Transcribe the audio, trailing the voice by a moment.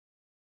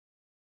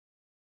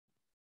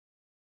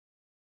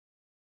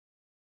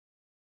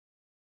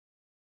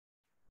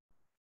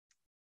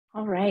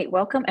All right,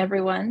 welcome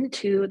everyone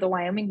to the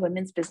Wyoming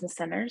Women's Business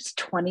Center's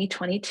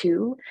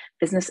 2022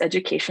 Business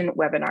Education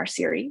Webinar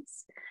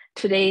Series.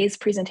 Today's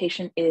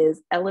presentation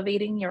is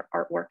Elevating Your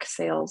Artwork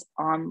Sales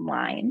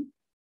Online.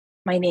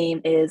 My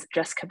name is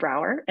Jessica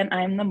Brower, and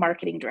I'm the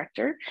Marketing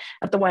Director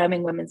at the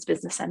Wyoming Women's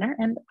Business Center,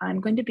 and I'm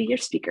going to be your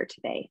speaker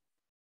today.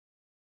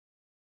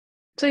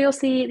 So you'll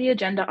see the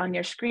agenda on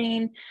your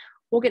screen.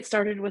 We'll get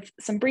started with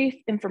some brief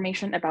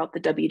information about the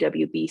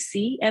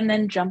WWBC and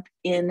then jump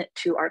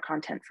into our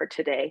content for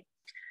today,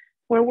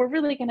 where we're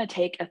really going to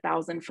take a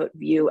 1,000-foot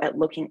view at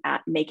looking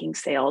at making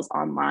sales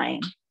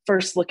online.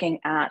 First, looking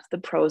at the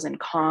pros and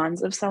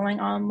cons of selling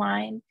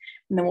online,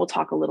 and then we'll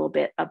talk a little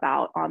bit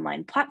about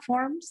online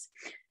platforms,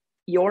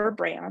 your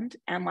brand,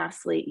 and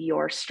lastly,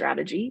 your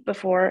strategy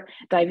before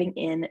diving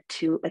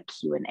into a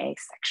Q&A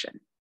section.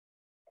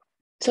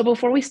 So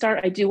before we start,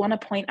 I do want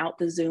to point out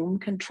the Zoom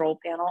control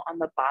panel on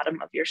the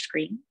bottom of your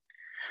screen.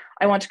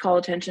 I want to call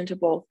attention to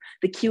both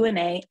the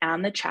Q&A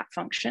and the chat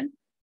function.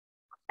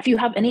 If you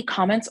have any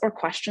comments or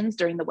questions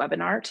during the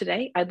webinar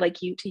today, I'd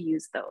like you to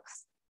use those.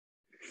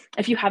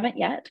 If you haven't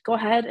yet, go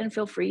ahead and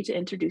feel free to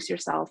introduce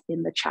yourself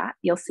in the chat.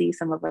 You'll see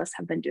some of us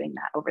have been doing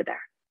that over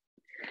there.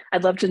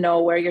 I'd love to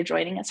know where you're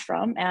joining us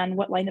from and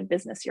what line of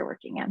business you're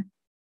working in.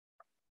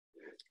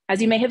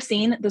 As you may have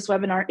seen, this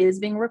webinar is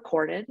being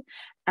recorded,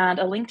 and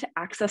a link to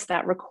access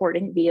that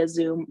recording via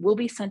Zoom will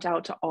be sent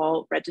out to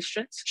all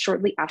registrants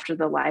shortly after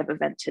the live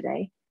event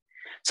today.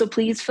 So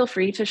please feel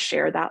free to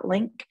share that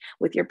link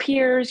with your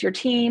peers, your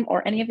team,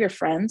 or any of your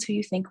friends who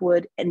you think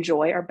would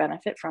enjoy or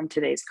benefit from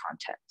today's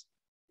content.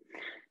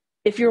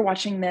 If you're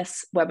watching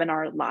this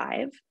webinar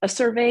live, a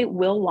survey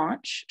will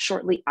launch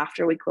shortly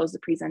after we close the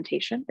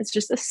presentation. It's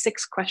just a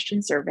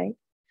 6-question survey.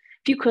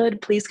 If you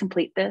could, please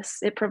complete this.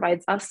 It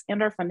provides us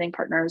and our funding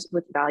partners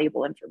with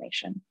valuable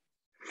information.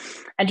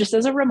 And just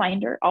as a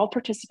reminder, all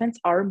participants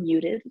are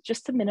muted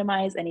just to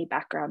minimize any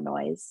background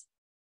noise.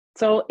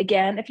 So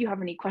again, if you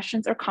have any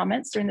questions or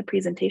comments during the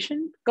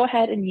presentation, go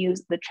ahead and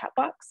use the chat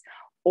box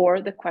or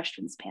the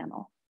questions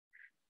panel.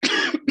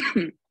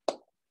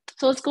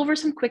 So let's go over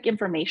some quick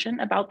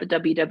information about the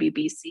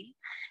WWBC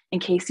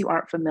in case you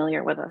aren't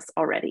familiar with us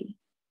already.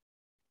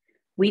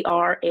 We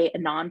are a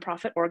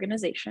nonprofit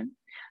organization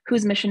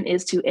whose mission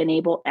is to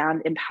enable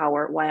and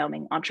empower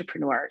Wyoming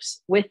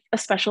entrepreneurs with a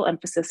special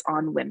emphasis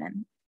on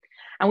women.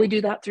 And we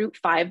do that through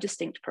 5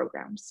 distinct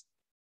programs.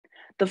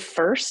 The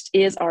first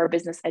is our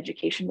business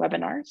education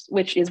webinars,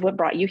 which is what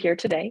brought you here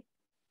today.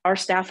 Our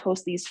staff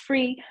hosts these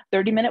free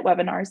 30-minute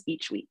webinars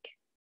each week.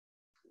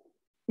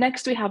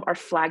 Next, we have our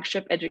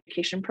flagship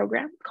education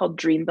program called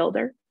Dream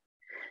Builder.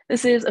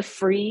 This is a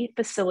free,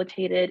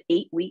 facilitated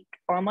 8-week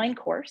online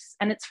course,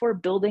 and it's for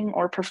building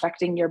or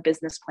perfecting your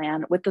business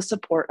plan with the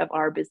support of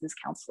our business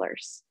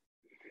counselors.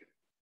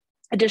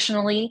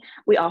 Additionally,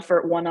 we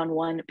offer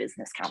one-on-one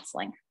business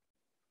counseling.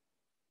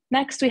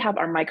 Next, we have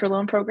our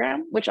microloan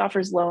program, which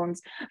offers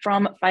loans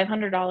from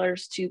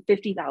 $500 to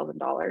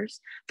 $50,000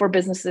 for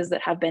businesses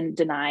that have been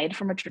denied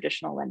from a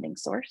traditional lending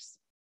source.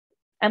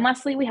 And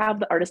lastly, we have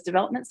the Artist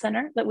Development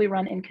Center that we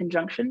run in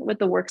conjunction with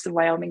the Works of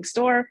Wyoming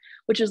store,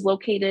 which is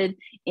located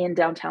in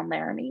downtown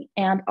Laramie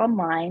and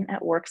online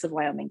at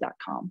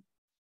worksofwyoming.com.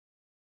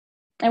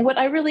 And what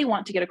I really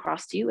want to get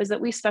across to you is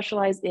that we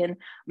specialize in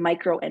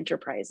micro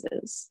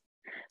enterprises.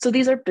 So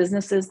these are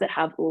businesses that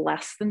have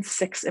less than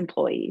 6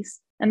 employees,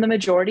 and the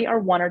majority are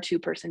 1 or 2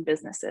 person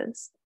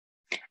businesses.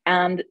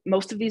 And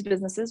most of these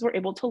businesses were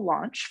able to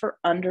launch for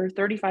under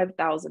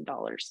 $35,000.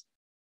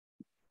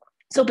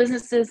 So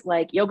businesses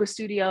like yoga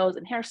studios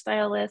and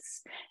hairstylists,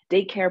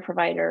 daycare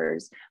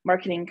providers,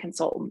 marketing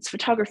consultants,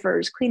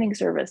 photographers, cleaning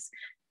service,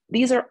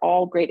 these are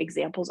all great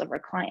examples of our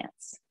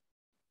clients.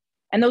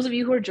 And those of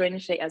you who are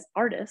joining today as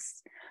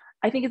artists,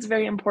 I think it's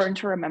very important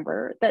to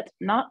remember that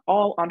not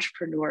all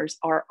entrepreneurs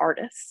are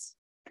artists,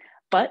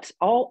 but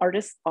all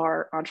artists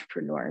are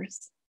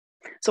entrepreneurs.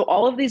 So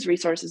all of these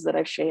resources that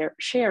I've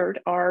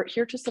shared are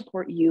here to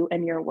support you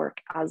and your work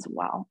as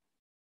well.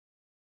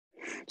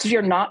 So if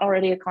you're not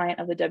already a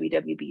client of the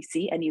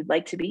WWBC and you'd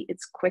like to be,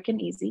 it's quick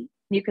and easy.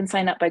 You can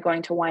sign up by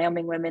going to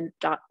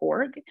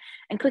wyomingwomen.org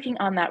and clicking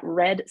on that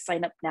red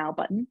Sign Up Now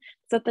button.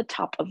 It's at the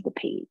top of the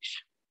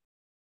page.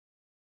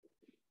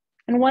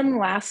 And one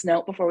last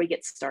note before we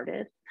get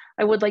started,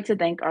 I would like to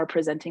thank our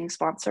presenting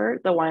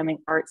sponsor, the Wyoming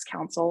Arts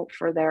Council,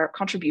 for their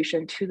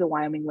contribution to the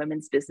Wyoming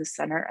Women's Business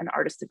Center and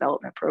Artist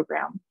Development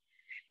Program.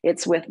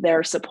 It's with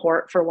their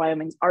support for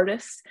Wyoming's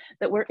artists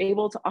that we're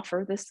able to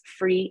offer this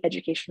free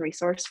education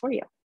resource for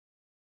you.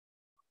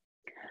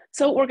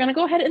 So we're going to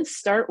go ahead and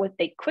start with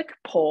a quick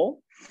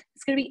poll.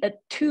 It's going to be a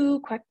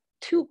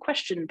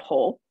two-question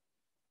poll.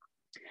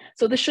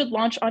 So this should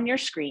launch on your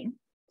screen.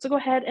 So go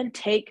ahead and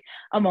take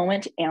a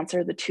moment to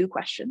answer the 2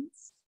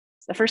 questions.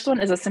 The first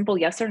one is a simple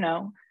yes or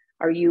no.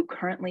 Are you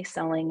currently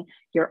selling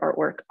your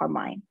artwork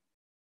online?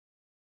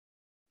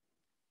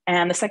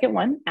 And the second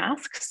one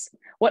asks,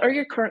 what are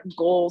your current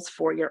goals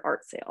for your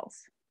art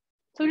sales?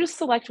 So just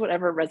select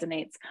whatever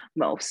resonates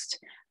most.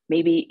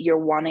 Maybe you're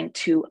wanting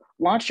to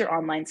launch your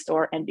online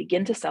store and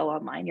begin to sell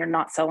online. You're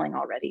not selling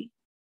already.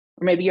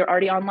 Or maybe you're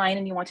already online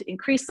and you want to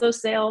increase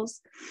those sales,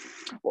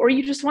 or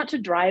you just want to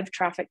drive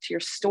traffic to your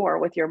store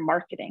with your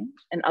marketing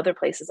and other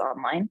places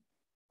online.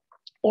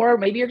 Or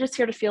maybe you're just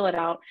here to feel it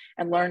out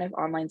and learn if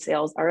online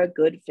sales are a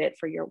good fit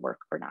for your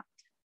work or not.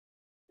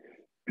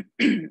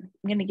 I'm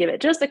going to give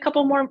it just a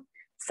couple more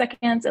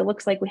seconds. It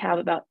looks like we have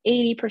about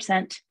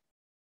 80%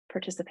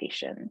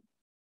 participation.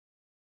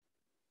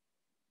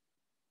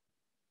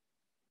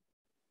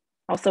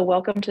 Also,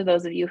 welcome to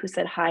those of you who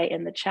said hi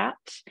in the chat.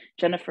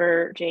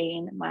 Jennifer,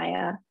 Jane,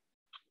 Maya.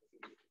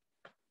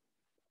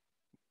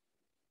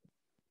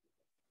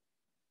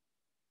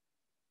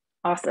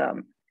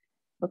 Awesome.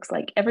 Looks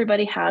like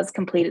everybody has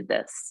completed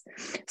this.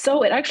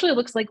 So it actually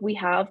looks like we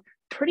have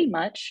pretty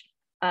much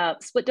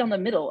split down the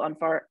middle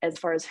as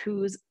far as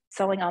who's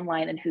selling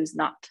online and who's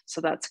not.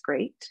 So that's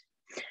great.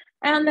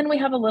 And then we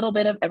have a little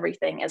bit of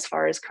everything as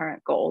far as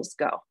current goals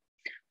go,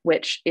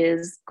 which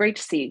is great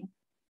to see.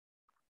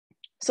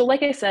 So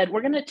like I said,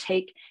 we're going to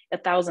take a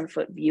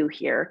 1,000-foot view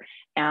here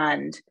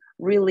and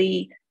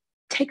really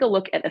take a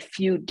look at a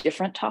few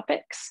different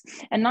topics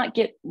and not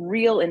get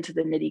real into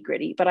the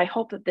nitty-gritty, but I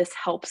hope that this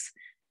helps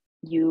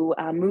you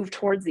move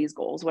towards these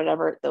goals,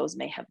 whatever those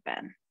may have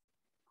been.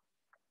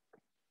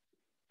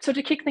 So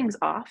to kick things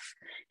off,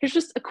 here's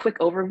just a quick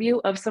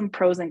overview of some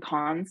pros and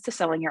cons to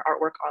selling your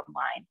artwork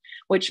online,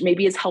 which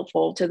maybe is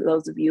helpful to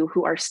those of you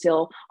who are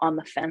still on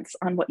the fence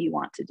on what you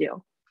want to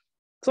do.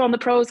 So on the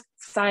pros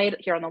side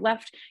here on the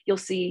left, you'll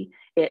see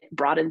it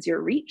broadens your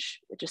reach.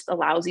 It just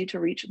allows you to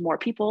reach more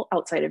people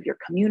outside of your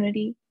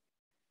community.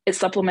 It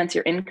supplements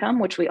your income,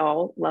 which we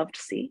all love to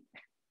see.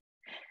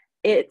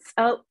 It's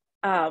a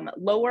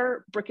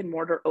lower brick and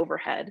mortar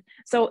overhead.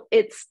 So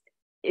it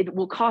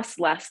will cost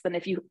less than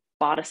if you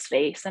bought a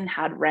space and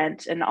had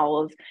rent and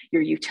all of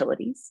your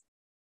utilities.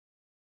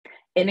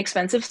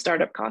 Inexpensive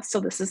startup costs.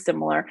 So this is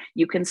similar.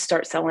 You can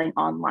start selling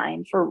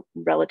online for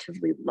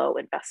relatively low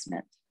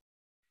investment.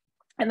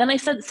 And then I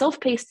said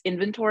self-paced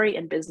inventory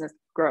and business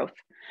growth.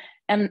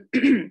 And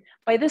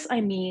by this,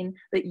 I mean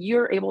that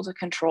you're able to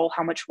control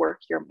how much work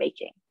you're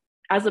making,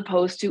 as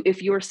opposed to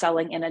if you were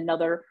selling in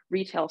another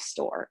retail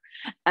store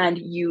and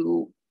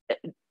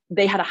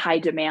they had a high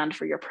demand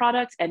for your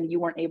product and you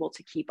weren't able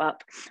to keep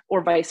up,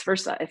 or vice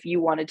versa, if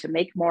you wanted to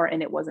make more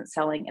and it wasn't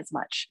selling as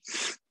much.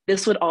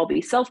 This would all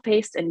be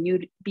self-paced and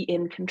you'd be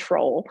in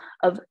control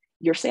of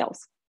your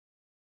sales.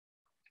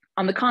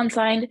 On the con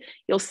side,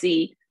 you'll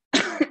see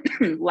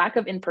lack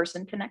of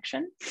in-person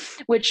connection,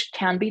 which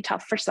can be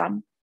tough for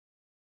some.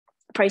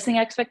 Pricing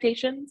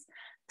expectations.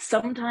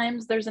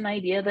 Sometimes there's an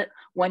idea that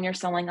when you're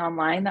selling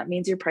online, that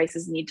means your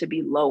prices need to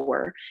be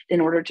lower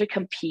in order to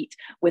compete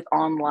with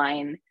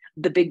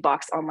the big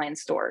box online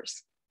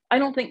stores. I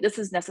don't think this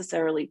is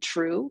necessarily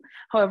true.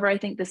 However, I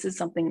think this is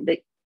something that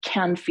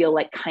can feel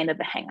like kind of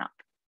a hang up.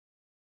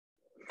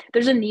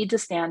 There's a need to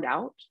stand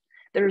out.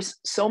 There's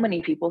so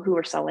many people who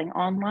are selling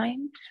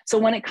online. So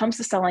when it comes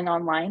to selling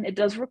online, it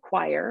does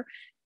require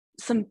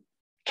some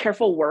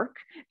careful work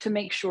to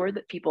make sure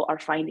that people are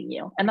finding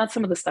you. And that's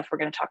some of the stuff we're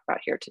going to talk about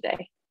here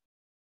today.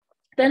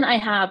 Then I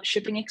have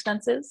shipping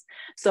expenses.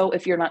 So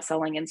if you're not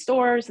selling in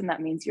stores, and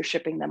that means you're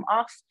shipping them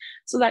off.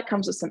 So that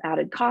comes with some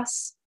added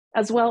costs,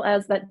 as well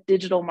as that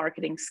digital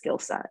marketing skill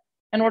set.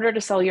 In order to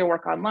sell your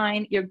work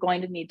online, you're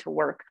going to need to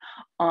work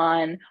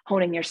on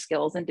honing your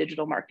skills in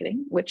digital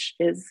marketing, which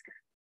is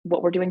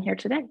what we're doing here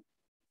today.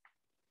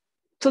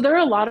 So there are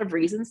a lot of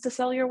reasons to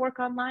sell your work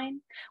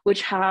online,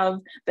 which have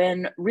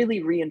been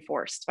really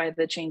reinforced by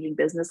the changing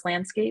business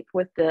landscape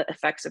with the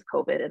effects of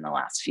COVID in the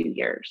last few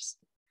years.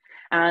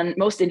 And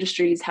most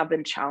industries have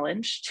been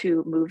challenged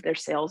to move their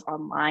sales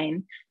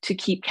online to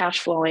keep cash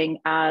flowing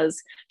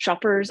as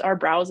shoppers are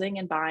browsing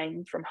and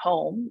buying from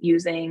home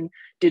using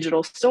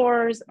digital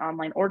stores,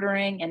 online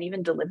ordering, and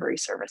even delivery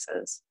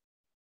services.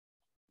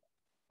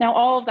 Now,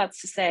 all of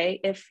that's to say,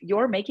 if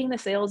you're making the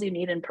sales you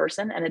need in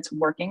person and it's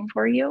working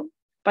for you,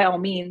 by all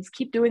means,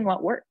 keep doing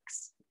what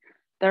works.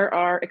 There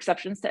are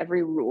exceptions to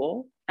every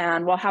rule.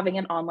 And while having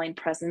an online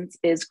presence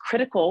is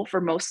critical for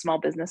most small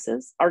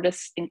businesses,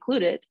 artists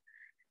included,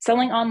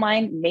 selling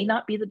online may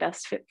not be the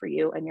best fit for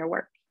you and your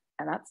work,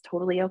 and that's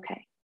totally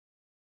okay.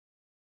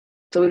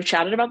 So we've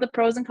chatted about the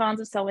pros and cons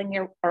of selling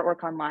your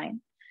artwork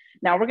online.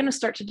 Now we're going to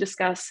start to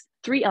discuss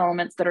 3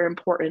 elements that are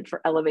important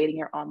for elevating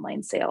your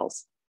online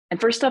sales. And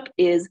first up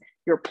is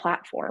your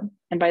platform.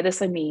 And by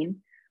this, I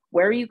mean,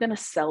 where are you going to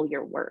sell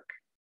your work?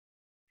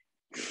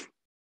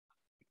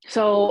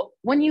 So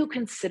when you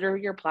consider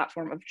your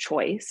platform of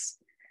choice,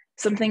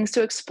 some things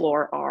to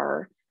explore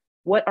are,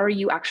 what are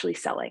you actually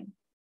selling?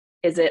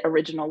 Is it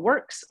original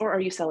works, or are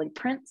you selling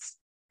prints?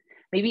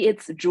 Maybe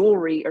it's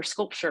jewelry or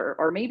sculpture,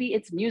 or maybe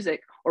it's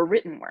music or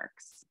written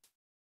works.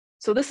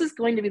 So this is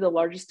going to be the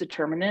largest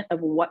determinant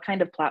of what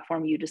kind of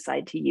platform you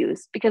decide to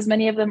use, because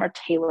many of them are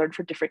tailored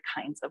for different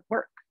kinds of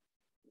work.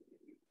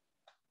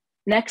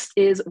 Next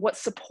is, what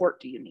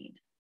support do you need?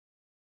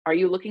 Are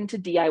you looking to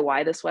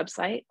DIY this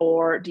website,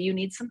 or do you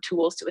need some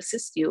tools to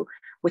assist you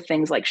with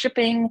things like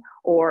shipping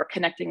or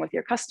connecting with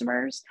your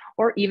customers,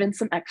 or even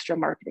some extra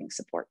marketing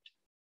support?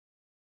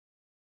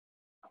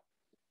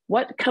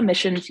 What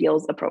commission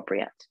feels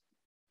appropriate?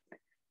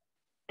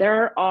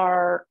 There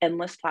are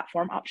endless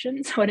platform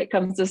options when it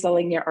comes to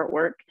selling your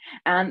artwork,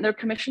 and their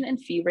commission and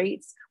fee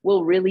rates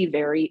will really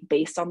vary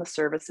based on the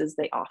services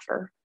they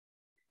offer.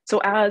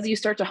 So as you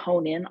start to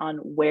hone in on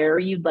where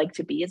you'd like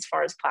to be as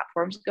far as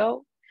platforms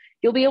go,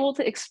 you'll be able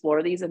to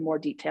explore these in more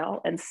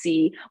detail and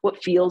see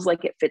what feels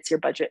like it fits your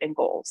budget and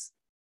goals.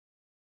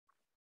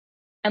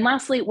 And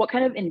lastly, what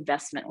kind of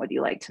investment would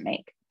you like to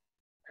make?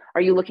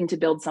 Are you looking to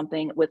build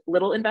something with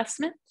little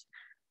investment?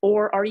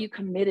 Or are you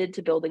committed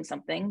to building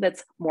something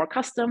that's more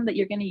custom that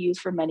you're going to use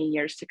for many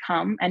years to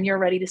come and you're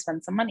ready to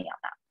spend some money on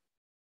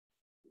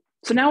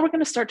that? So now we're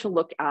going to start to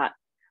look at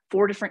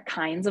 4 different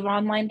kinds of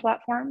online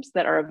platforms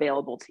that are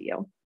available to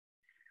you.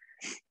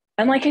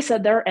 And like I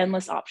said, there are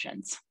endless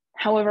options.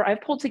 However,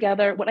 I've pulled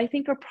together what I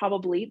think are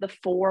probably the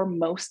 4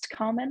 most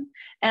common,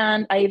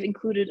 and I've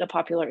included a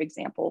popular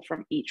example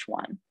from each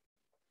one.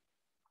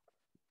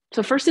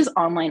 So first is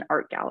online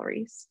art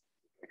galleries.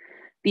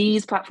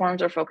 These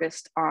platforms are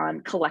focused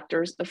on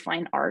collectors of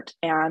fine art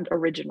and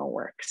original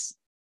works.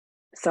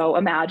 So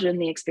imagine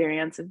the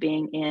experience of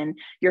being in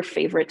your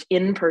favorite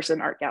in-person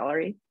art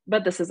gallery,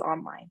 but this is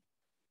online.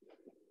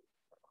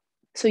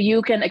 So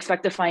you can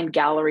expect to find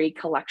gallery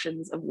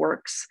collections of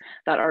works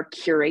that are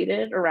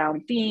curated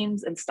around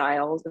themes and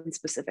styles and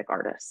specific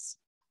artists.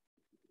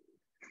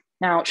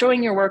 Now,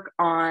 showing your work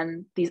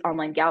on these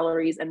online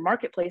galleries and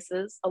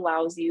marketplaces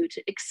allows you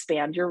to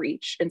expand your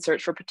reach and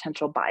search for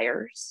potential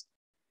buyers.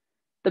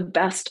 The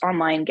best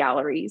online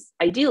galleries,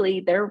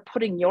 ideally, they're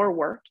putting your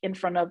work in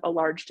front of a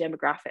large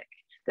demographic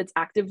that's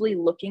actively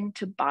looking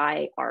to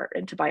buy art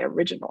and to buy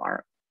original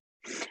art.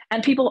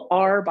 And people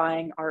are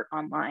buying art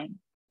online.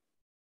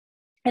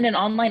 In an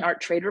online art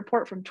trade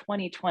report from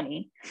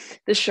 2020,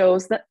 this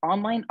shows that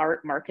online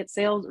art market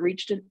sales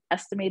reached an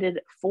estimated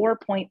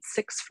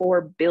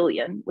 4.64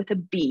 billion with a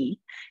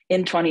B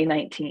in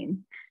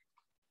 2019.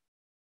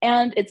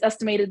 And it's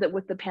estimated that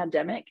with the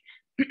pandemic,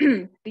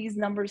 these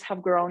numbers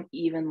have grown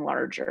even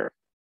larger.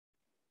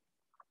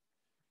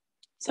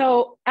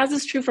 So as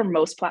is true for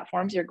most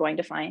platforms, you're going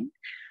to find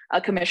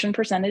a commission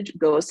percentage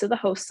goes to the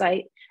host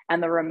site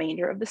and the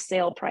remainder of the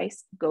sale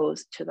price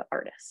goes to the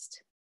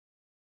artist.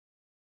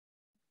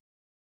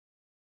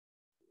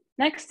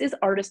 Next is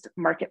artist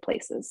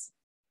marketplaces.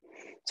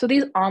 So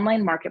these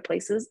online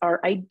marketplaces are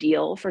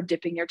ideal for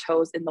dipping your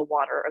toes in the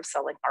water of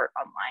selling art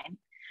online,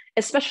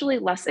 especially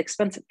less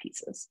expensive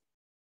pieces.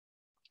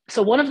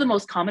 So one of the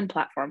most common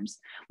platforms,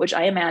 which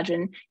I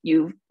imagine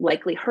you've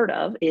likely heard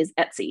of, is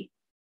Etsy.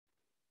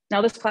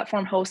 Now this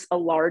platform hosts a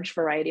large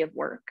variety of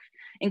work,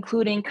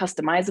 including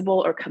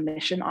customizable or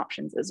commission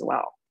options as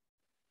well.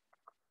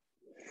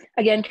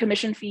 Again,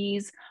 commission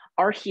fees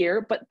are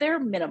here, but they're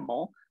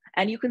minimal,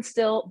 and you can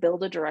still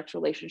build a direct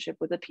relationship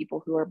with the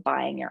people who are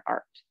buying your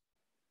art.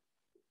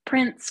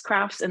 Prints,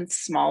 crafts, and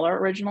smaller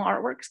original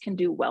artworks can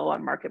do well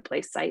on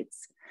marketplace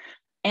sites,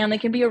 and they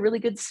can be a really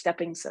good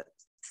stepping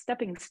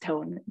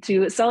stone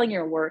to selling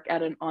your work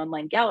at an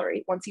online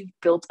gallery once you've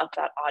built up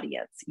that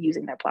audience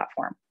using their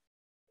platform.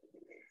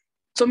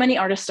 So many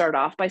artists start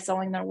off by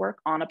selling their work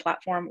on a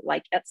platform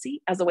like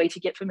Etsy as a way to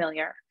get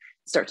familiar,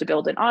 start to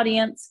build an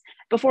audience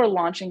before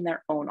launching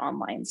their own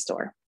online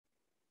store.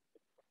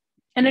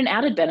 And an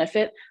added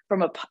benefit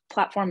from a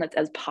platform that's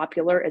as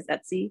popular as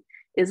Etsy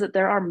is that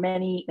there are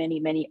many, many,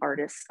 many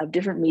artists of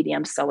different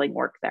mediums selling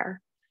work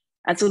there.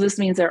 And so this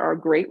means there are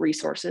great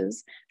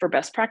resources for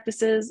best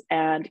practices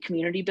and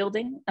community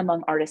building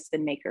among artists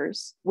and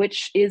makers,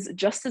 which is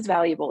just as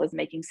valuable as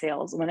making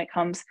sales when it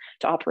comes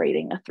to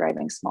operating a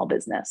thriving small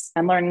business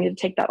and learning to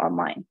take that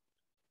online.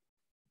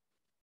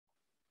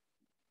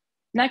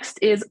 Next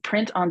is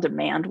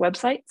print-on-demand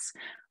websites,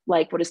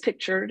 like what is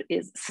pictured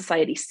is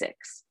Society6.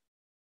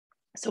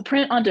 So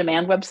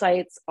print-on-demand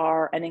websites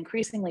are an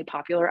increasingly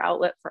popular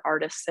outlet for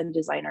artists and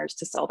designers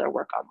to sell their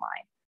work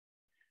online.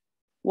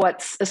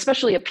 What's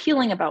especially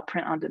appealing about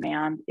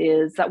print-on-demand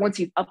is that once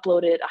you've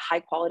uploaded a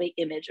high-quality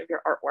image of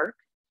your artwork,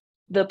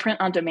 the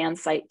print-on-demand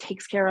site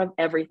takes care of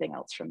everything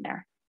else from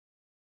there.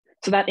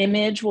 So that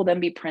image will then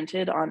be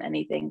printed on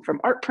anything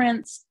from art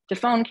prints to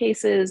phone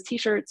cases,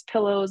 t-shirts,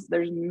 pillows,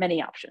 there's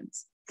many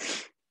options.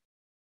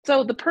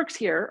 So the perks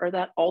here are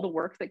that all the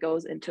work that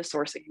goes into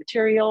sourcing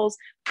materials,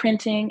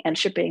 printing, and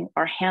shipping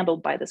are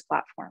handled by this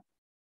platform.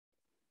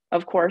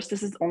 Of course,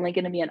 this is only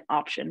going to be an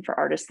option for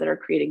artists that are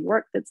creating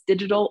work that's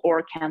digital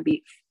or can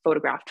be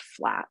photographed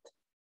flat.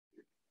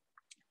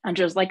 And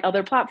just like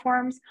other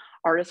platforms,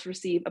 artists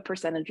receive a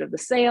percentage of the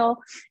sale,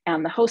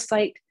 and the host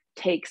site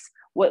takes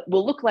what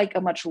will look like a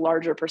much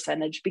larger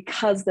percentage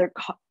because they're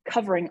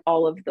covering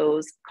all of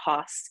those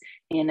costs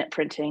in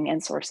printing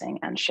and sourcing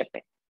and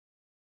shipping.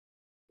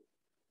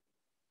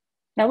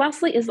 Now,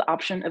 lastly is the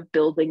option of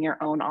building your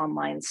own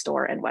online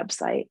store and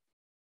website.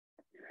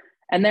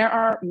 And there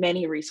are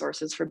many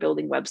resources for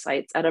building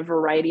websites at a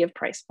variety of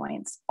price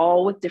points,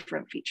 all with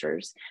different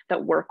features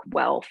that work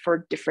well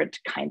for different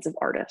kinds of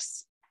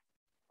artists.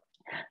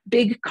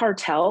 Big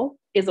Cartel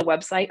is a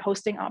website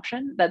hosting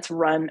option that's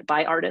run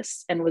by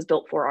artists and was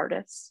built for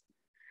artists.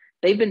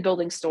 They've been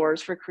building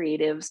stores for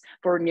creatives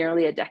for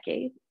nearly a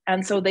decade.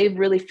 And so they've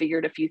really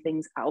figured a few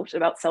things out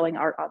about selling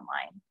art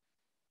online.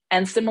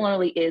 And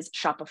similarly is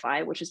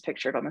Shopify, which is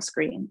pictured on the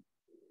screen.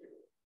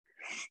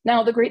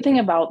 Now, the great thing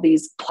about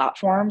these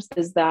platforms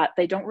is that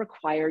they don't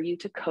require you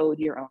to code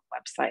your own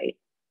website.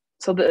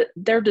 So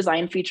their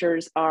design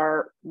features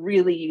are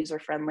really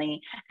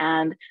user-friendly,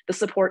 and the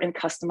support in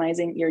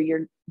customizing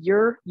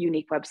your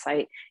unique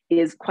website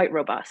is quite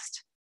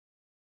robust.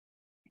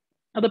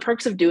 Now, the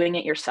perks of doing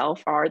it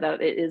yourself are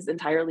that it is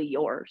entirely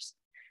yours,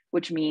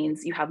 which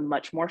means you have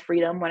much more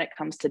freedom when it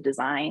comes to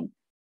design.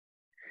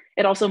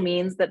 It also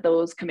means that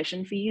those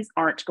commission fees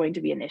aren't going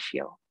to be an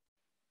issue.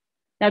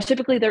 Now,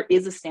 typically there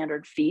is a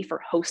standard fee for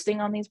hosting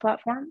on these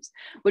platforms,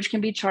 which can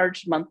be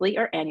charged monthly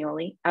or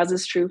annually, as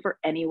is true for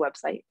any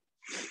website.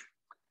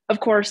 Of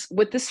course,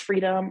 with this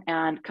freedom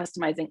and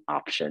customizing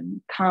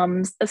option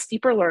comes a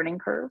steeper learning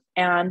curve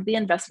and the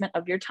investment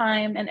of your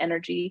time and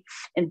energy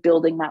in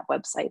building that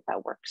website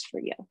that works for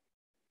you.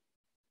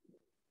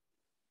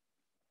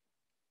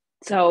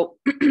 So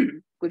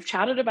we've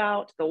chatted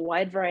about the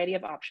wide variety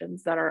of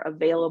options that are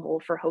available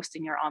for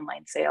hosting your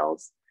online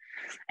sales,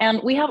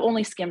 and we have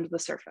only skimmed the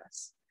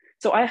surface.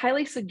 So I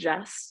highly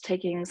suggest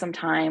taking some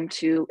time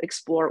to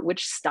explore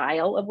which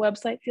style of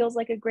website feels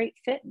like a great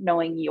fit,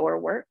 knowing your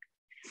work,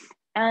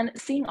 and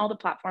seeing all the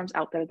platforms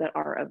out there that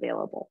are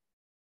available.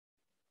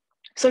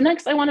 So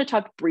next, I want to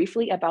talk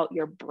briefly about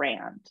your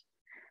brand.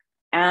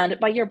 And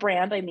by your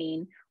brand, I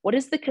mean, what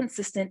is the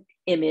consistent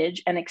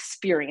image and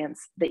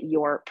experience that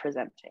you're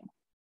presenting?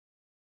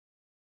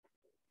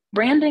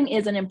 Branding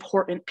is an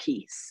important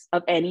piece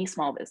of any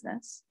small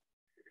business.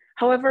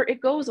 However,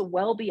 it goes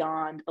well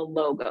beyond a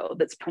logo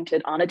that's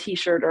printed on a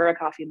t-shirt or a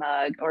coffee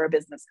mug or a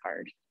business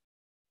card.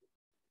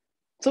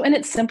 So in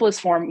its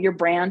simplest form, your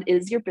brand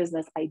is your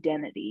business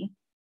identity.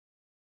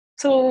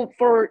 So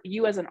for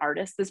you as an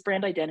artist, this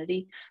brand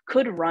identity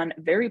could run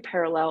very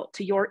parallel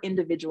to your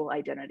individual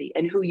identity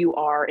and who you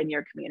are in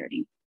your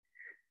community.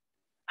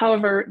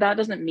 However, that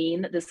doesn't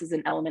mean that this is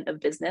an element of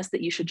business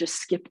that you should just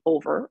skip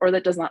over or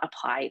that does not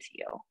apply to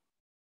you.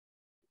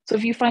 So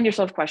if you find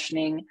yourself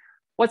questioning,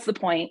 what's the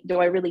point? Do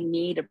I really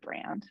need a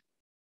brand?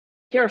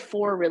 Here are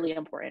 4 really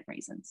important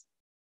reasons.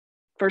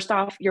 First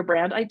off, your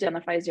brand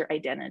identifies your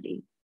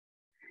identity.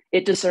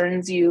 It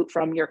discerns you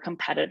from your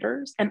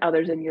competitors and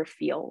others in your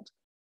field.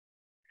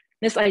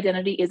 This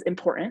identity is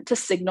important to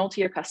signal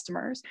to your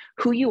customers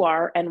who you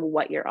are and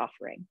what you're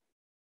offering.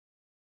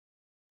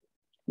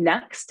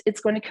 Next,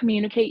 it's going to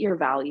communicate your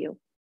value.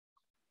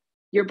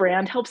 Your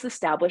brand helps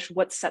establish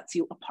what sets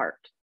you apart.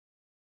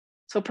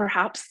 So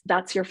perhaps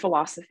that's your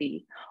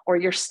philosophy or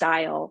your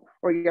style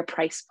or your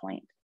price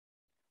point.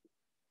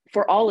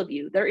 For all of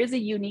you, there is a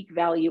unique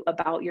value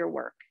about your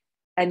work,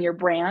 and your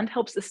brand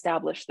helps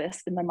establish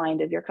this in the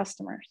mind of your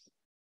customers.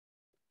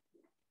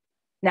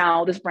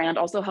 Now, this brand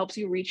also helps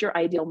you reach your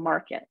ideal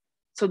market,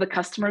 so the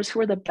customers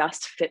who are the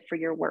best fit for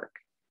your work.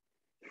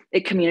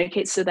 It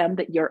communicates to them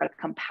that you're a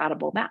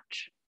compatible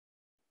match.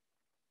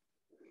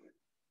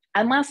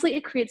 And lastly,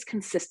 it creates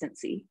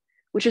consistency,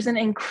 which is an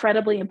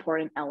incredibly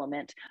important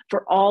element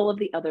for all of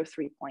the other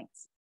 3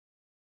 points.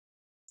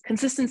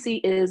 Consistency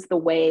is the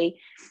way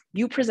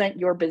you present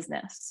your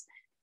business,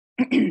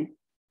 and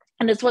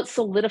it's what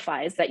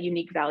solidifies that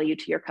unique value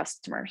to your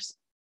customers.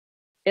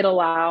 It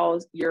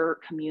allows your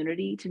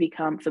community to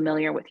become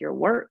familiar with your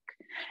work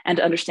and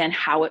to understand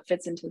how it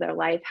fits into their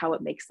life, how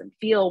it makes them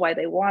feel, why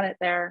they want it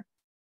there.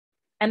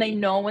 And they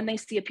know when they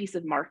see a piece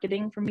of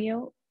marketing from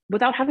you,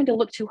 without having to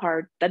look too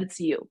hard, that it's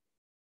you.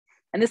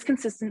 And this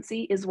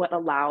consistency is what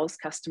allows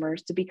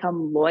customers to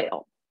become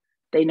loyal.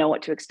 They know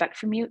what to expect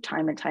from you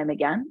time and time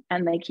again,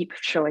 and they keep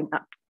showing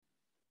up.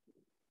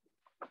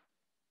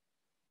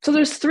 So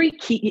there's 3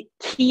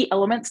 key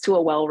elements to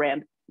a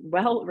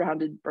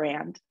well-rounded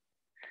brand.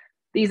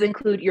 These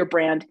include your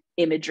brand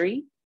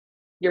imagery,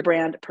 your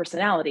brand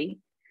personality,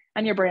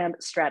 and your brand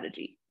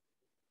strategy.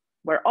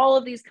 Where all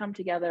of these come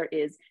together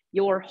is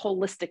your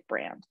holistic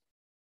brand.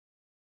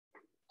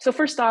 So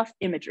first off,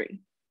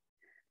 imagery.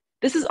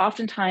 This is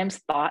oftentimes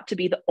thought to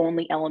be the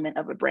only element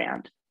of a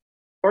brand,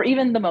 or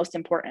even the most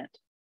important.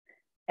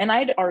 And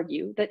I'd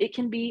argue that it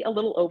can be a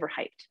little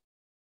overhyped.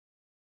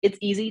 It's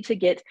easy to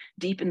get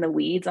deep in the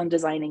weeds on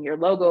designing your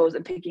logos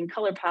and picking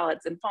color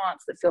palettes and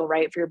fonts that feel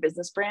right for your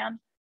business brand.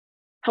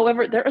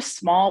 However, they're a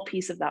small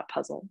piece of that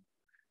puzzle.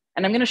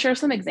 And I'm going to share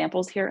some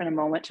examples here in a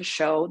moment to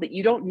show that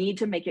you don't need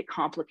to make it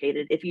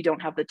complicated if you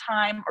don't have the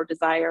time or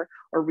desire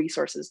or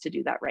resources to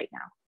do that right now.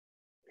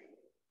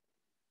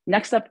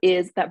 Next up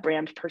is that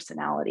brand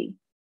personality.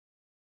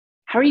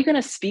 How are you going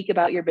to speak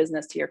about your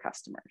business to your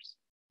customers?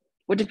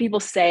 What do people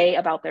say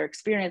about their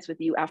experience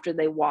with you after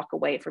they walk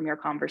away from your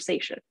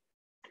conversation?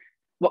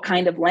 What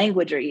kind of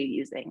language are you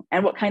using?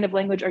 And what kind of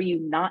language are you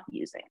not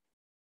using?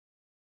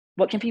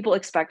 What can people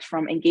expect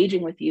from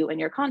engaging with you and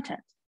your content?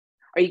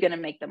 Are you going to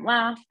make them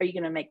laugh? Are you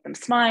going to make them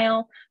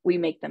smile? Will you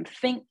make them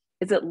think?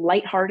 Is it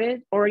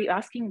lighthearted, or are you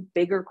asking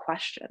bigger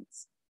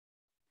questions?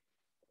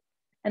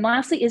 And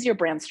lastly is your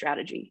brand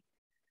strategy.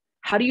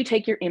 How do you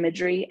take your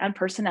imagery and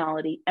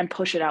personality and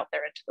push it out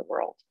there into the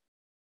world?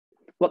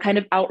 What kind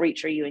of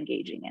outreach are you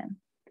engaging in?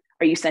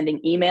 Are you sending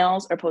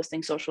emails or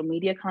posting social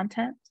media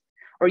content?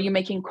 Or are you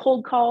making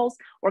cold calls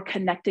or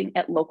connecting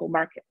at local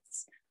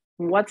markets?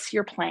 What's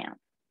your plan?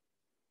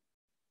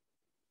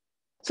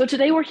 So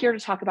today we're here to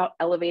talk about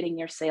elevating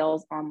your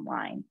sales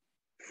online.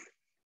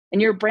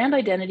 And your brand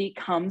identity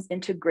comes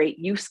into great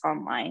use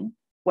online,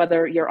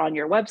 whether you're on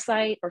your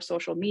website or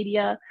social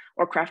media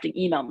or crafting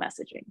email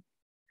messaging.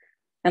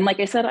 And like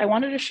I said, I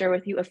wanted to share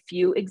with you a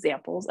few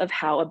examples of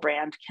how a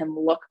brand can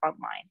look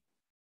online.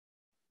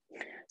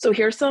 So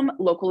here's some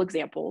local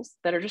examples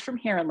that are just from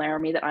here in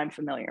Laramie that I'm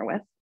familiar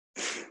with.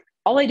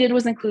 All I did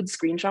was include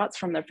screenshots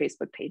from their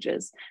Facebook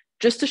pages,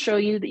 just to show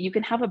you that you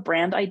can have a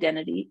brand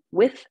identity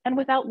with and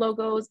without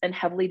logos and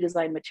heavily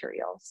designed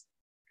materials.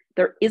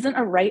 There isn't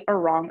a right or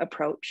wrong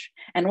approach.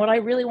 And what I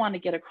really want to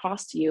get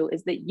across to you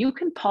is that you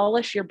can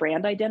polish your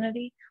brand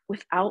identity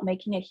without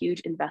making a huge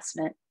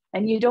investment.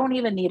 And you don't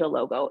even need a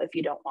logo if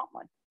you don't want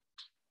one.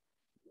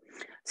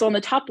 So on the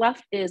top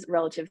left is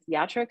Relative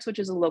Theatrics, which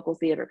is a local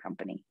theater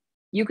company.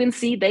 You can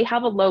see they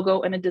have a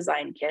logo and a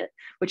design kit,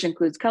 which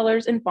includes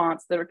colors and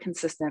fonts that are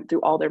consistent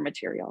through all their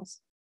materials.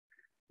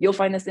 You'll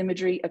find this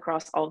imagery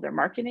across all of their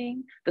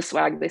marketing, the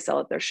swag they sell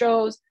at their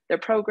shows, their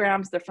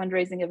programs, their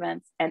fundraising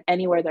events, and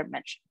anywhere they're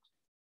mentioned.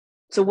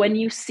 So when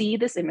you see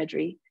this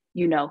imagery,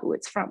 you know who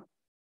it's from.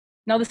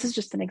 Now, this is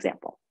just an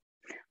example.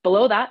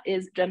 Below that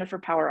is Jennifer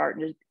Power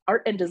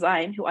Art and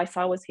Design, who I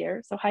saw was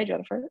here. So hi,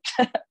 Jennifer.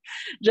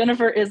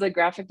 Jennifer is a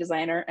graphic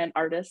designer and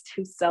artist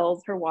who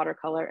sells her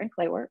watercolor and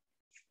clay work.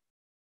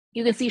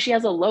 You can see she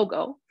has a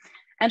logo,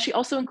 and she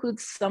also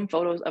includes some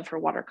photos of her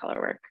watercolor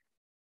work.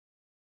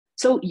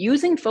 So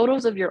using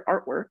photos of your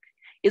artwork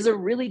is a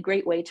really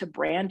great way to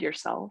brand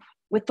yourself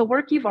with the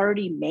work you've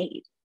already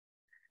made.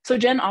 So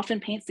Jen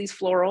often paints these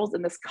florals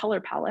in this color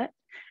palette,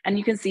 and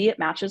you can see it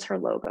matches her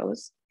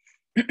logos.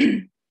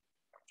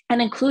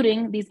 And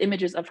including these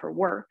images of her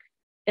work,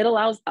 it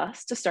allows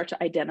us to start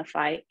to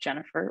identify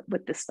Jennifer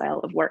with this style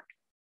of work.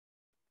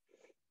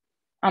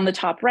 On the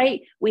top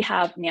right, we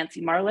have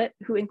Nancy Marlett,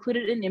 who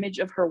included an image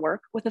of her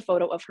work with a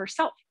photo of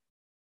herself.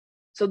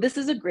 So this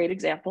is a great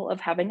example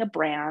of having a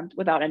brand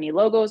without any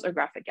logos or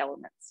graphic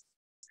elements.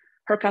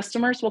 Her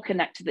customers will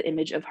connect to the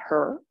image of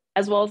her,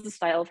 as well as the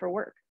style of her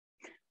work,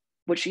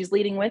 which she's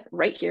leading with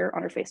right here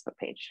on her Facebook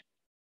page.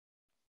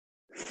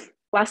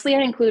 Lastly,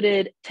 I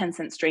included 10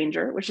 Cent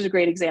Stranger, which is a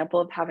great example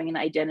of having an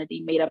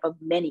identity made up of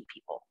many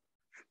people,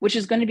 which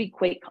is going to be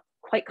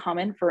quite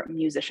common for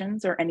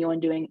musicians or anyone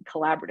doing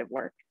collaborative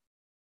work.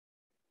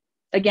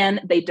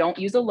 Again, they don't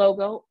use a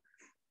logo.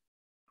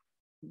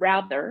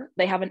 Rather,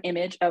 they have an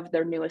image of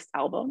their newest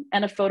album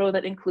and a photo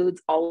that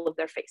includes all of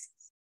their faces.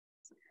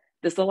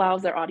 This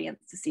allows their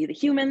audience to see the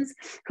humans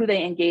who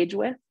they engage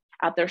with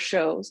at their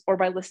shows or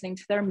by listening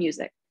to their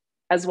music,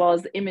 as well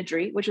as the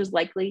imagery, which is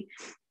likely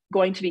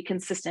going to be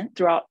consistent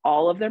throughout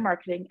all of their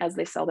marketing as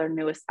they sell their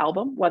newest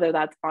album, whether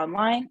that's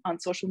online, on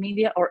social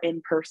media, or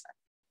in person.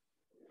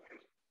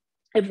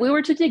 If we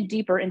were to dig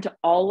deeper into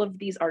all of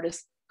these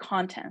artists'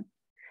 content,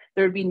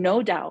 there would be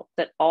no doubt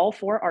that all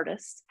 4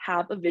 artists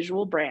have a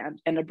visual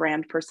brand and a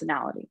brand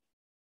personality.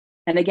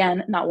 And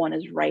again, not one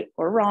is right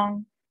or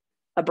wrong.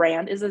 A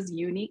brand is as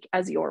unique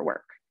as your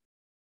work.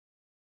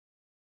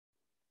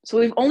 So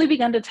we've only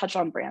begun to touch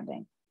on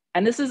branding,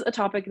 and this is a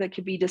topic that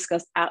could be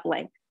discussed at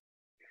length.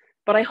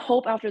 But I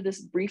hope after this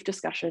brief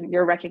discussion,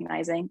 you're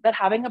recognizing that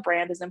having a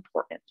brand is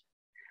important,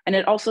 and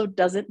it also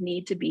doesn't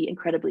need to be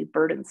incredibly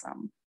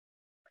burdensome.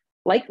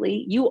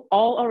 Likely, you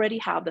all already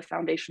have the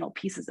foundational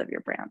pieces of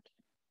your brand.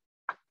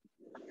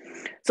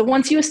 So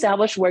once you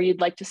establish where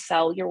you'd like to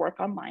sell your work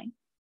online,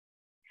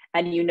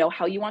 and you know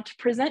how you want to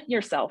present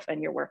yourself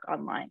and your work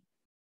online,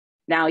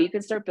 now you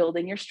can start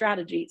building your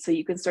strategy so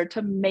you can start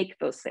to make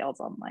those sales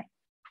online.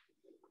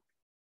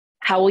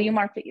 How will you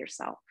market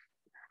yourself?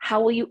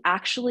 How will you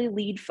actually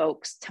lead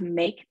folks to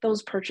make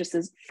those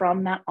purchases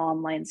from that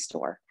online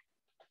store?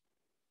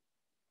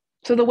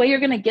 So the way you're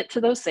going to get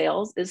to those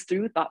sales is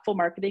through thoughtful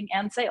marketing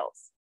and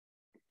sales.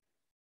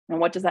 And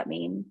what does that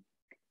mean?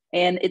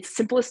 In its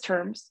simplest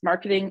terms,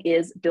 marketing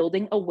is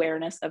building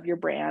awareness of your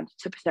brand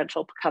to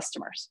potential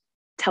customers,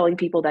 telling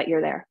people that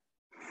you're there.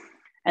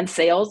 And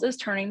sales is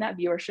turning that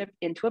viewership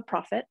into a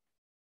profit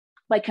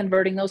by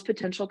converting those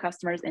potential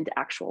customers into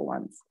actual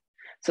ones.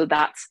 So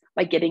that's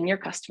by getting your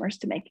customers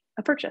to make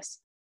a purchase.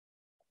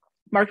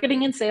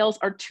 Marketing and sales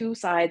are 2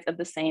 sides of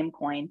the same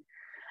coin,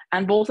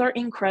 and both are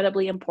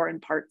incredibly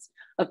important parts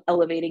of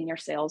elevating your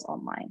sales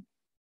online.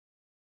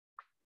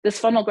 This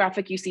funnel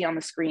graphic you see on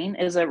the screen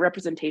is a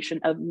representation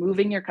of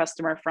moving your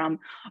customer from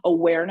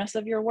awareness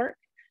of your work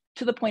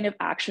to the point of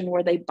action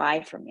where they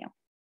buy from you.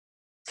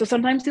 So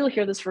sometimes you'll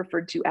hear this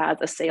referred to as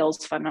a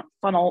sales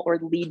funnel or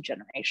lead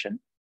generation.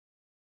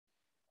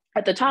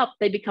 At the top,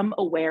 they become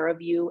aware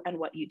of you and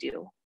what you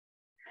do.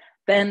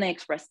 Then they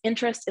express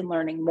interest in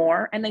learning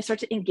more, and they start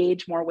to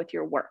engage more with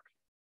your work.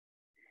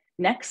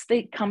 Next,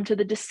 they come to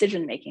the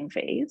decision-making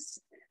phase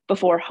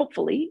before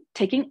hopefully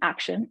taking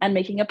action and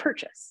making a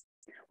purchase,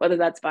 whether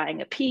that's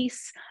buying a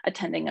piece,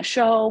 attending a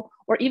show,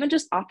 or even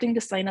just opting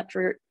to sign up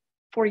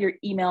for your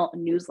email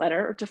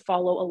newsletter or to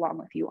follow along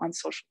with you on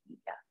social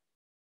media.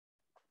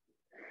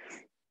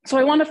 So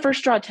I want to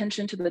first draw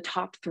attention to the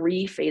top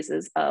 3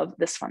 phases of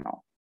this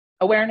funnel: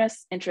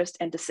 awareness, interest,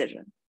 and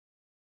decision.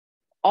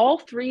 All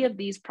 3 of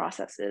these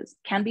processes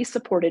can be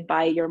supported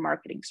by your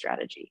marketing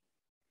strategy.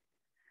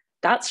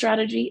 That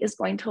strategy is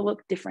going to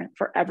look different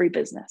for every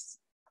business,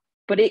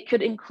 but it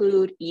could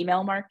include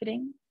email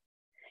marketing,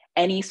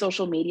 any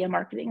social media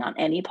marketing on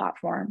any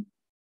platform.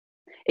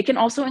 It can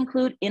also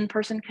include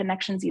in-person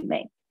connections you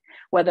make,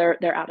 whether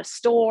they're at a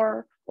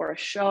store or a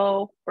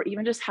show, or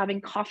even just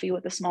having coffee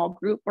with a small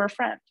group or a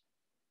friend.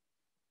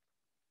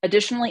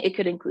 Additionally, it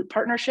could include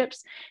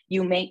partnerships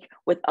you make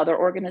with other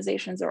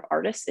organizations or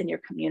artists in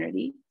your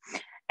community,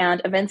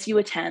 and events you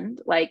attend,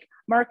 like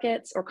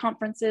markets or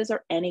conferences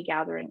or any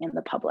gathering in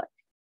the public.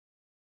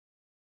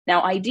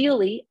 Now,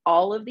 ideally,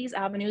 all of these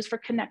avenues for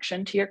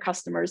connection to your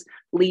customers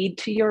lead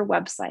to your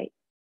website,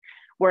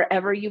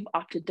 wherever you've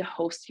opted to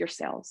host your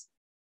sales.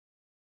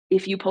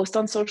 If you post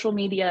on social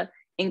media,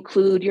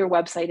 include your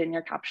website in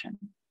your caption.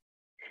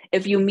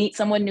 If you meet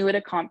someone new at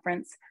a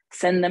conference,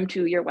 send them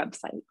to your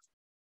website.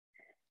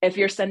 If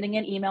you're sending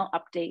an email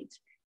update,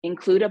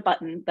 include a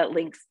button that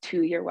links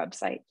to your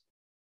website.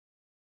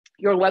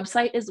 Your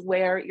website is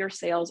where your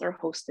sales are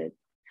hosted,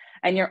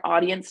 and your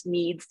audience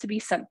needs to be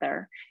sent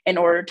there in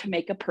order to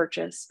make a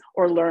purchase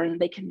or learn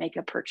they can make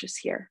a purchase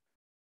here.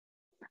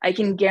 I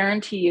can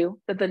guarantee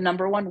you that the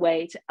 #1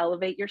 way to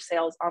elevate your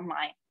sales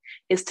online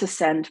is to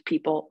send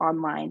people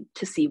online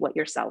to see what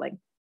you're selling.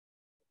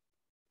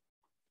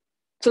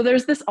 So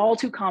there's this all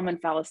too common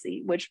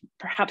fallacy, which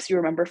perhaps you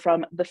remember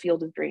from The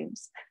Field of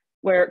Dreams,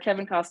 where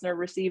Kevin Costner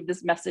received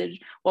this message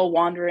while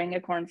wandering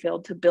a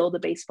cornfield to build a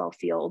baseball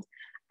field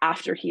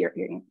after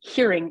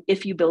hearing,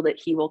 if you build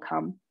it, he will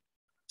come.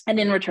 And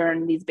in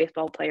return, these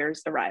baseball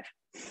players arrive.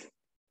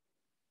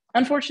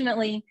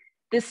 Unfortunately,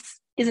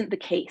 this isn't the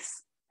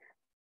case,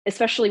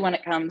 especially when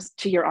it comes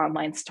to your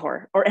online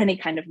store or any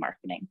kind of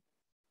marketing.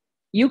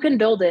 You can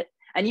build it,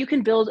 and you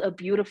can build a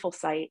beautiful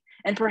site,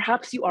 and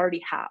perhaps you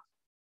already have,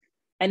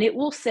 and it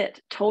will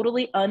sit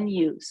totally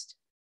unused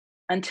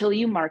until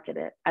you market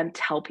it and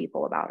tell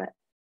people about it.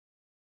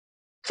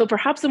 So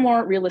perhaps a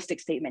more realistic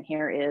statement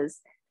here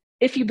is,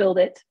 if you build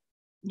it,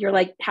 you're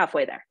like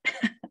halfway there.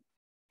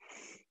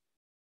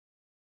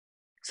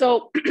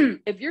 So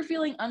if you're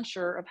feeling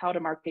unsure of how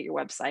to market your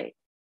website,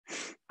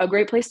 a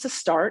great place to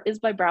start is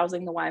by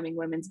browsing the Wyoming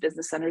Women's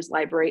Business Center's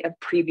library of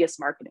previous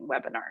marketing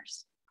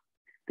webinars.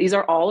 These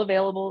are all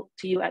available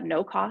to you at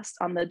no cost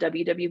on the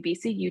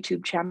WWBC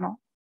YouTube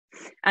channel.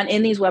 And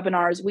in these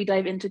webinars, we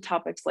dive into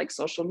topics like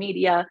social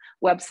media,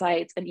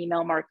 websites, and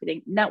email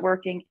marketing,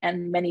 networking,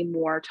 and many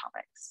more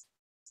topics.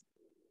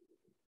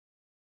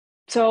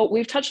 So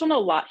we've touched on a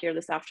lot here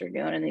this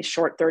afternoon in these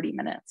short 30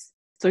 minutes.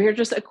 So here's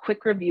just a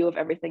quick review of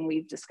everything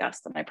we've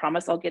discussed, and I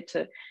promise I'll get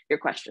to your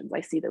questions.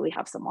 I see that we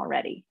have some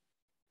already.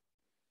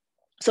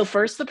 So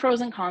first, the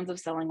pros and cons of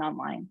selling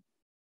online.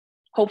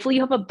 Hopefully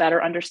you have a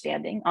better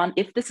understanding on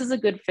if this is a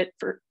good fit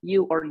for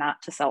you or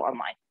not to sell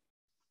online.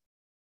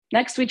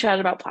 Next, we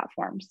chatted about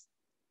platforms.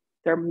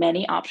 There are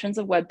many options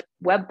of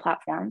web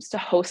platforms to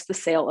host the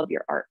sale of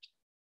your art.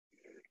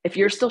 If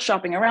you're still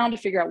shopping around to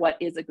figure out what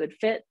is a good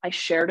fit, I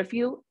shared a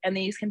few, and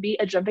these can be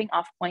a jumping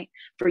off point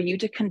for you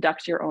to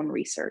conduct your own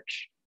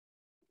research.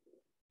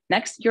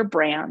 Next, your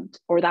brand,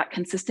 or that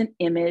consistent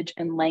image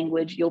and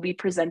language you'll be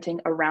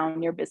presenting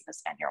around your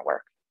business and your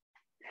work.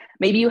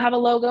 Maybe you have a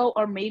logo,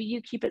 or maybe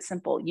you keep it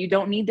simple. You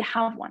don't need to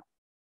have one.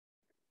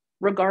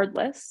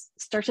 Regardless,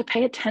 start to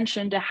pay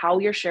attention to how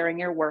you're sharing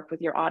your work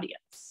with your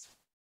audience.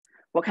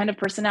 What kind of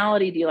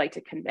personality do you like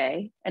to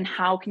convey? And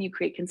how can you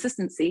create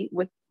consistency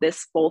with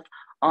this both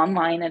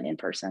online and in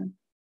person?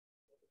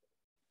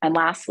 And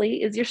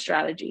lastly is your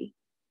strategy.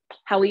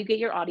 How will you get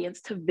your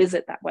audience to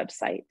visit that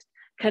website,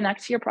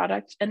 connect to your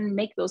product, and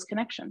make those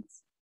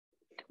connections?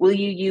 Will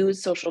you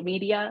use social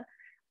media,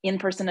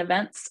 in-person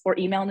events, or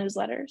email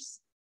newsletters?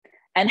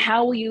 And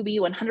how will you be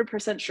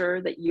 100%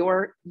 sure that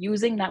you're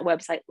using that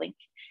website link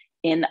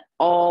in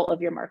all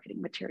of your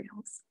marketing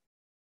materials?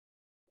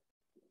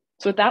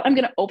 So with that, I'm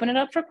going to open it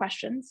up for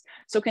questions.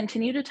 So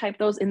continue to type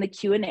those in the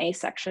Q&A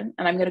section,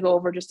 and I'm going to go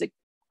over just a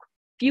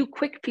few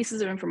quick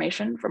pieces of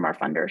information from our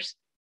funders.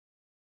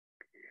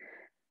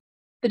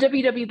 The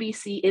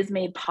WWBC is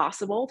made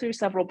possible through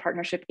several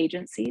partnership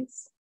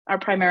agencies. Our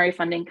primary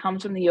funding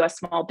comes from the U.S.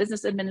 Small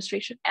Business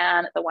Administration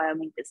and the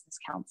Wyoming Business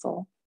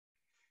Council.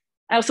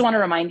 I also want to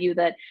remind you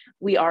that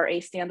we are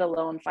a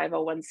standalone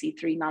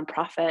 501c3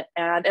 nonprofit,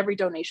 and every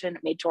donation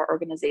made to our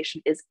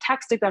organization is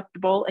tax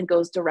deductible and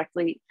goes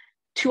directly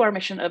to our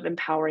mission of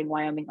empowering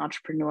Wyoming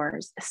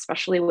entrepreneurs,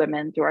 especially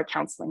women, through our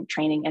counseling,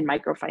 training, and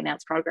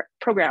microfinance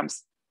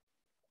programs.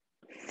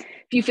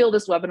 If you feel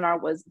this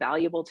webinar was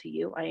valuable to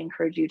you, I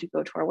encourage you to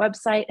go to our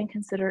website and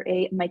consider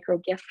a micro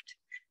gift.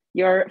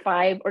 Your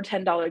 $5 or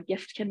 $10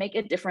 gift can make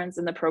a difference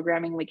in the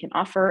programming we can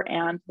offer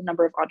and the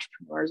number of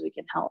entrepreneurs we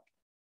can help.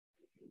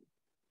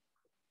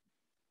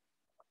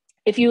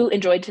 If you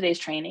enjoyed today's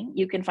training,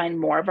 you can find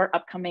more of our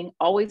upcoming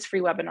always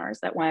free webinars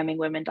at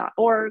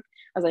wyomingwomen.org,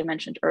 as I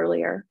mentioned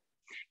earlier.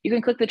 You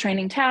can click the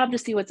training tab to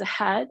see what's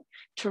ahead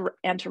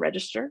and to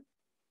register.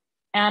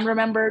 And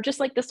remember, just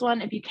like this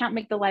one, if you can't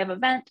make the live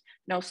event,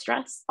 no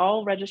stress.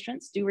 All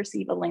registrants do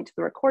receive a link to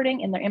the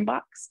recording in their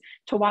inbox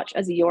to watch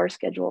as your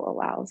schedule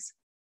allows.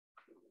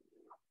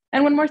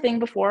 And one more thing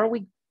before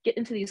we get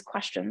into these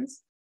questions.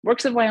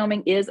 Works of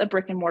Wyoming is a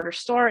brick and mortar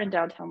store in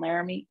downtown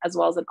Laramie, as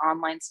well as an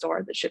online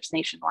store that ships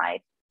nationwide.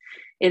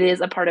 It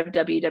is a part of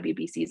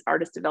WWBC's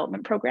Artist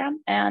Development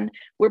Program, and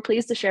we're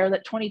pleased to share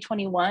that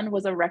 2021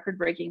 was a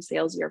record-breaking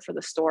sales year for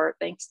the store,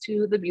 thanks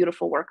to the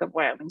beautiful work of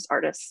Wyoming's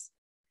artists.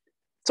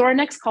 So our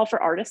next call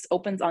for artists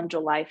opens on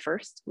July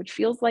 1st, which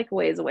feels like a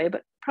ways away,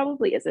 but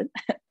probably isn't.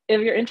 If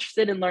you're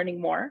interested in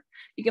learning more,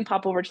 you can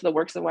pop over to the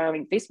Works of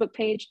Wyoming Facebook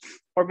page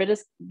or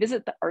visit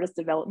the Artist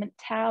Development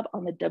tab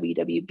on the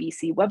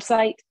WWBC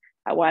website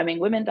at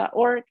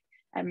wyomingwomen.org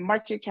and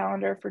mark your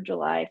calendar for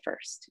July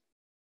 1st.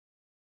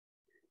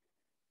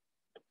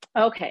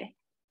 Okay,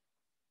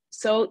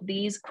 so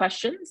these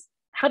questions,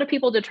 how do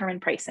people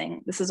determine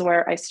pricing? This is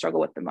where I struggle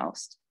with the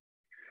most.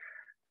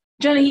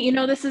 Jenny, you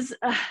know, this is,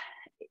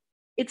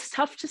 it's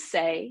tough to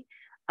say.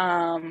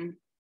 Well,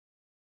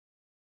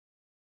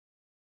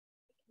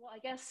 I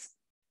guess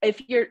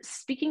if you're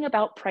speaking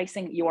about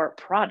pricing your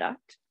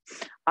product,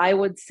 I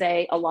would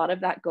say a lot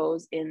of that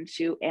goes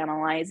into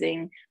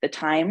analyzing the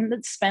time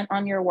that's spent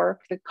on your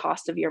work, the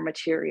cost of your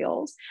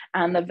materials,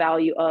 and the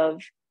value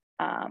of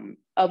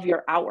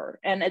your hour.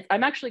 And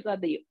I'm actually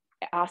glad that you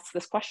asked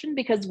this question,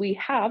 because we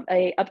have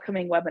an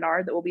upcoming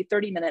webinar that will be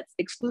 30 minutes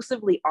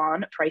exclusively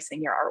on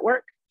pricing your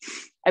artwork.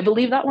 I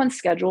believe that one's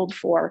scheduled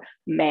for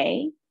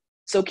May,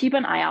 so keep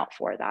an eye out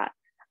for that.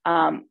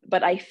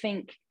 But I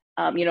think,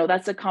 you know,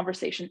 that's a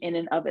conversation in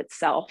and of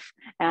itself,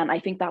 and I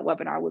think that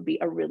webinar would be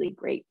a really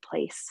great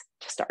place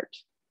to start.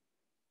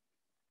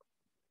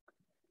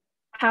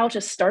 How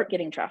to start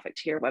getting traffic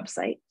to your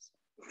website.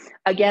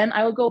 Again,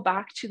 I will go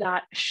back to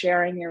that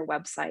sharing your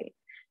website.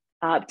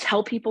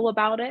 Tell people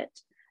about it.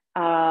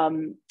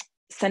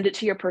 Send it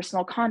to your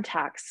personal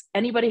contacts,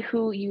 anybody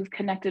who you've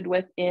connected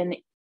with in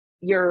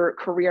your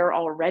career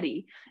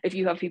already. If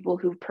you have people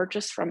who've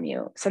purchased from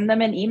you, send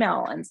them an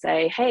email and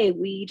say, hey,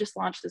 we just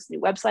launched this new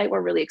website.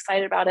 We're really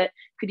excited about it.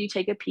 Could you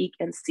take a peek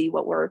and see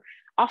what we're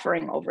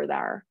offering over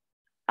there?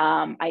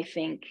 I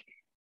think,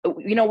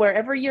 you know,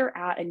 wherever you're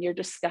at and you're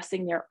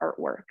discussing your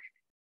artwork,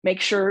 make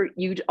sure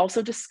you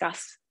also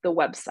discuss the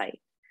website.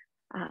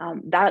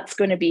 That's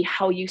going to be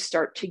how you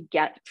start to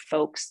get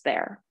folks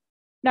there.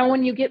 Now,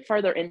 when you get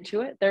farther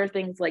into it, there are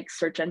things like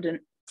search engine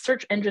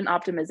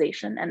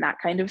optimization and that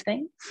kind of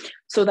thing,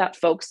 so that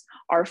folks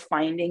are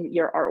finding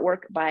your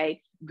artwork by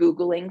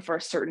Googling for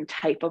a certain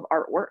type of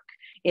artwork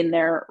in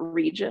their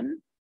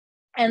region.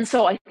 And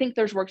so I think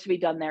there's work to be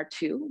done there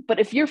too. But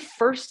if you're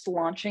first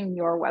launching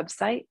your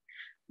website,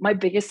 my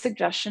biggest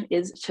suggestion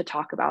is to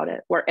talk about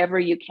it wherever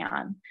you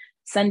can.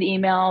 Send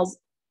emails,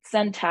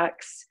 send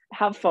texts,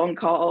 have phone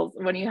calls.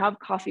 When you have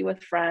coffee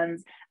with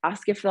friends,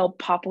 ask if they'll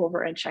pop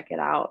over and check it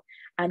out,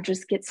 and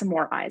just get some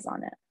more eyes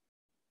on it.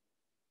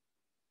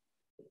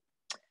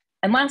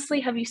 And lastly,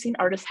 have you seen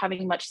artists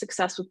having much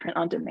success with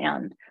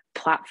print-on-demand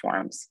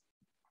platforms?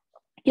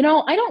 You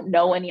know, I don't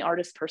know any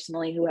artists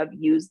personally who have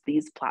used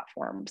these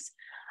platforms.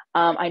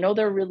 I know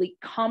they're really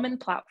common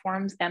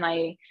platforms, and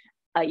I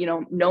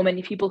know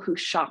many people who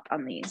shop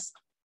on these.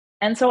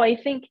 And so I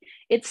think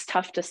it's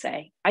tough to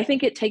say. I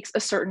think it takes a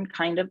certain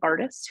kind of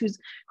artist who's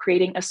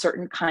creating a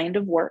certain kind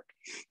of work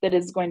that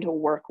is going to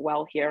work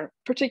well here,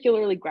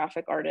 particularly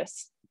graphic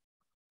artists.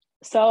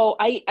 So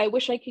I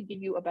wish I could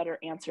give you a better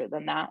answer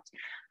than that.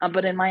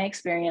 But in my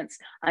experience,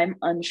 I'm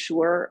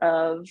unsure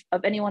of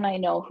anyone I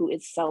know who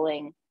is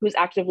who's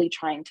actively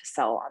trying to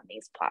sell on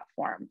these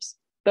platforms.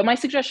 But my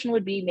suggestion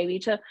would be maybe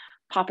to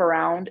pop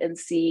around and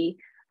see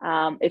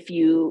if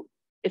you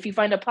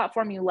find a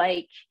platform you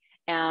like,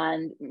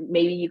 and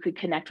maybe you could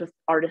connect with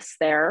artists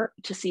there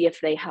to see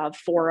if they have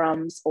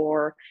forums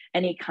or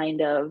any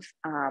kind of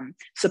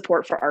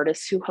support for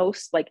artists who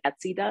host, like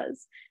Etsy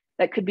does.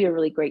 That could be a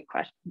really great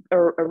question,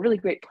 or a really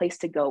great place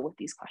to go with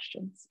these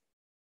questions.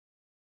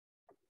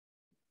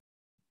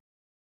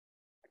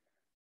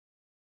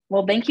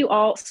 Well, thank you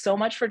all so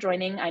much for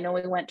joining. I know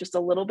we went just a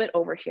little bit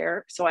over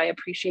here, so I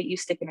appreciate you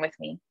sticking with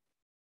me.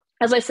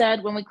 As I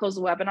said, when we close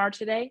the webinar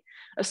today,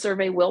 a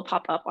survey will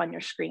pop up on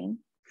your screen.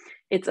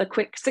 It's a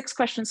quick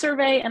 6-question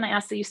survey, and I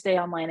ask that you stay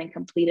online and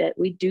complete it.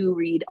 We do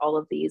read all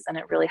of these, and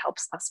it really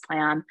helps us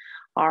plan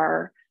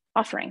our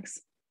offerings.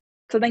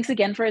 So thanks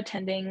again for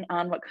attending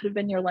on what could have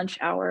been your lunch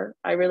hour.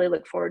 I really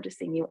look forward to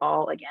seeing you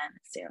all again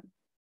soon.